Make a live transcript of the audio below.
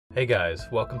Hey guys,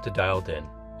 welcome to Dialed In.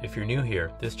 If you're new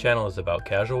here, this channel is about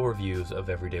casual reviews of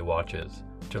everyday watches.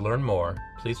 To learn more,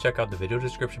 please check out the video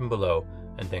description below,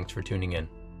 and thanks for tuning in.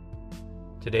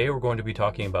 Today we're going to be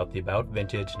talking about the About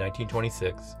Vintage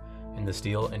 1926 in the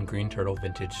steel and green turtle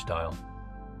vintage style.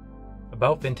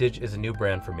 About Vintage is a new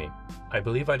brand for me. I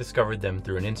believe I discovered them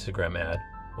through an Instagram ad,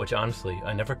 which honestly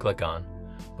I never click on,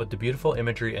 but the beautiful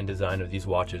imagery and design of these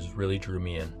watches really drew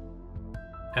me in.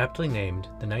 Aptly named,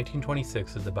 the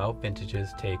 1926 is About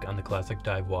Vintage's take on the classic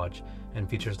dive watch and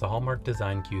features the hallmark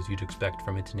design cues you'd expect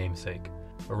from its namesake: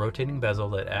 a rotating bezel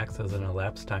that acts as an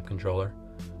elapsed time controller,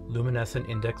 luminescent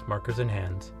index markers and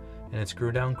hands, and a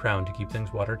screw-down crown to keep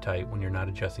things watertight when you're not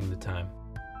adjusting the time.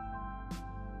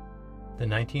 The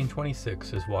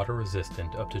 1926 is water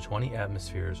resistant up to 20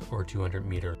 atmospheres or 200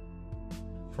 meters.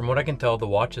 From what I can tell, the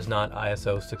watch is not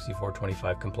ISO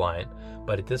 6425 compliant,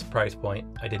 but at this price point,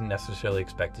 I didn't necessarily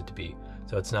expect it to be,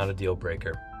 so it's not a deal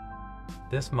breaker.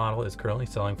 This model is currently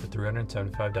selling for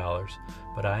 $375,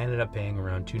 but I ended up paying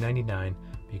around $299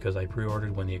 because I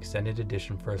pre-ordered when the extended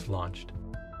edition first launched.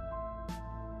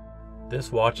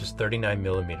 This watch is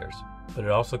 39mm, but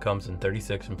it also comes in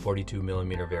 36 and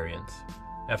 42mm variants.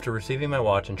 After receiving my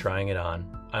watch and trying it on,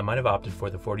 I might have opted for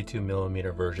the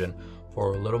 42mm version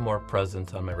for a little more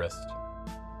presence on my wrist.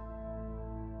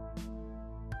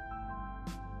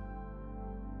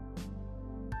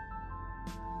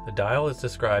 The dial is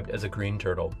described as a green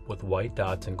turtle with white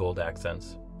dots and gold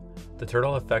accents. The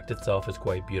turtle effect itself is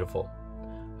quite beautiful.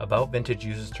 About Vintage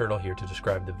uses turtle here to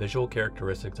describe the visual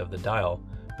characteristics of the dial,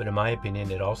 but in my opinion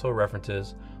it also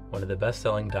references one of the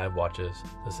best-selling dive watches,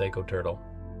 the Seiko turtle.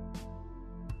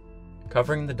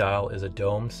 Covering the dial is a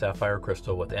domed sapphire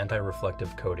crystal with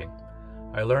anti-reflective coating.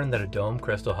 I learned that a domed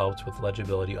crystal helps with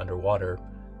legibility underwater,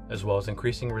 as well as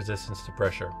increasing resistance to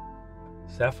pressure.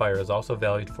 Sapphire is also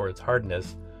valued for its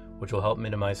hardness, which will help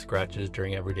minimize scratches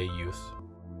during everyday use.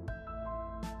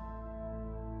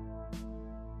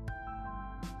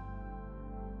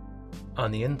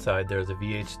 On the inside there is a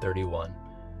VH31,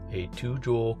 a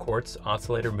 2-jewel quartz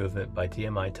oscillator movement by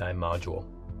TMI time module.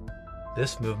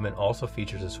 This movement also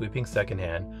features a sweeping second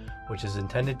hand, which is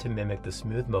intended to mimic the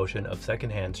smooth motion of second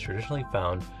hands traditionally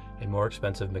found in more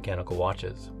expensive mechanical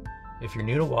watches. If you're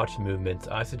new to watch movements,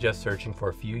 I suggest searching for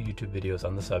a few YouTube videos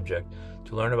on the subject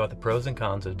to learn about the pros and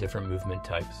cons of different movement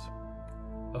types.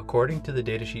 According to the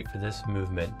datasheet for this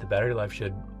movement, the battery life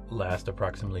should last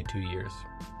approximately 2 years.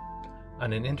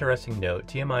 On an interesting note,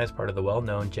 TMI is part of the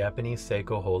well-known Japanese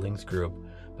Seiko Holdings group,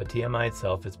 but TMI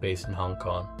itself is based in Hong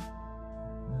Kong.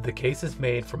 The case is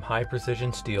made from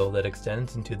high-precision steel that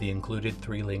extends into the included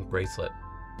 3-link bracelet.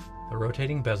 The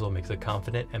rotating bezel makes a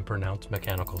confident and pronounced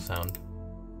mechanical sound.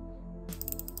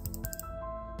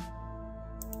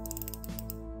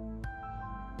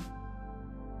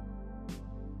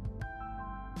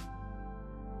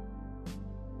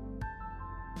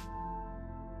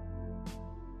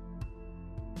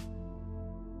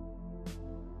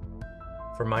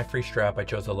 For my free strap, I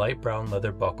chose a light brown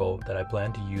leather buckle that I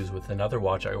plan to use with another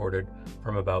watch I ordered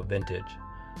from About Vintage.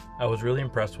 I was really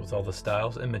impressed with all the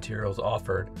styles and materials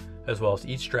offered, as well as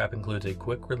each strap includes a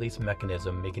quick release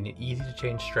mechanism, making it easy to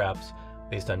change straps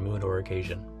based on mood or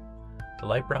occasion. The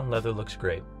light brown leather looks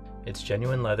great. It's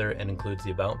genuine leather and includes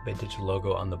the About Vintage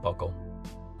logo on the buckle.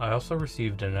 I also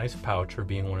received a nice pouch for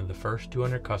being one of the first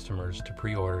 200 customers to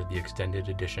pre-order the extended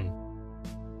edition.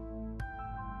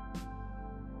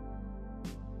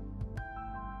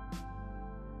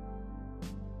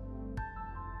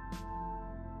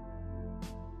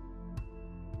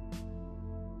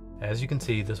 As you can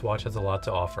see, this watch has a lot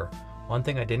to offer. One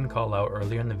thing I didn't call out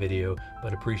earlier in the video,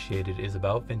 but appreciated, is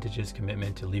About Vintage's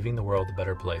commitment to leaving the world a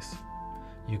better place.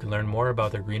 You can learn more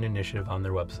about their green initiative on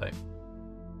their website.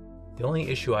 The only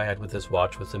issue I had with this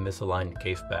watch was the misaligned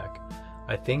case back.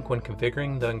 I think when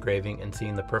configuring the engraving and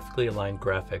seeing the perfectly aligned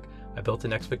graphic, I built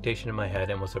an expectation in my head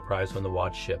and was surprised when the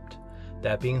watch shipped.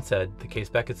 That being said, the case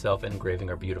back itself and engraving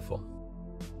are beautiful.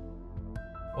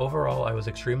 Overall, I was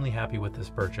extremely happy with this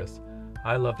purchase.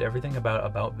 I loved everything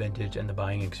about Vintage and the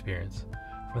buying experience.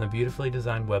 From the beautifully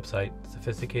designed website,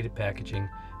 sophisticated packaging,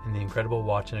 and the incredible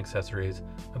watch and accessories,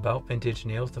 About Vintage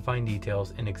nails the fine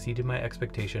details and exceeded my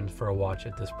expectations for a watch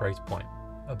at this price point.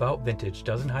 About Vintage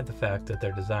doesn't hide the fact that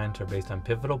their designs are based on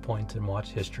pivotal points in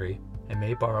watch history and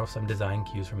may borrow some design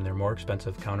cues from their more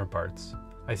expensive counterparts.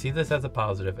 I see this as a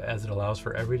positive, as it allows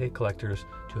for everyday collectors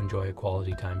to enjoy a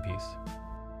quality timepiece.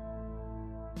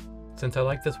 Since I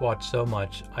like this watch so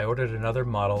much, I ordered another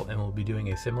model and will be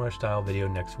doing a similar style video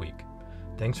next week.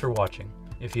 Thanks for watching.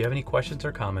 If you have any questions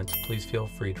or comments, please feel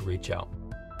free to reach out.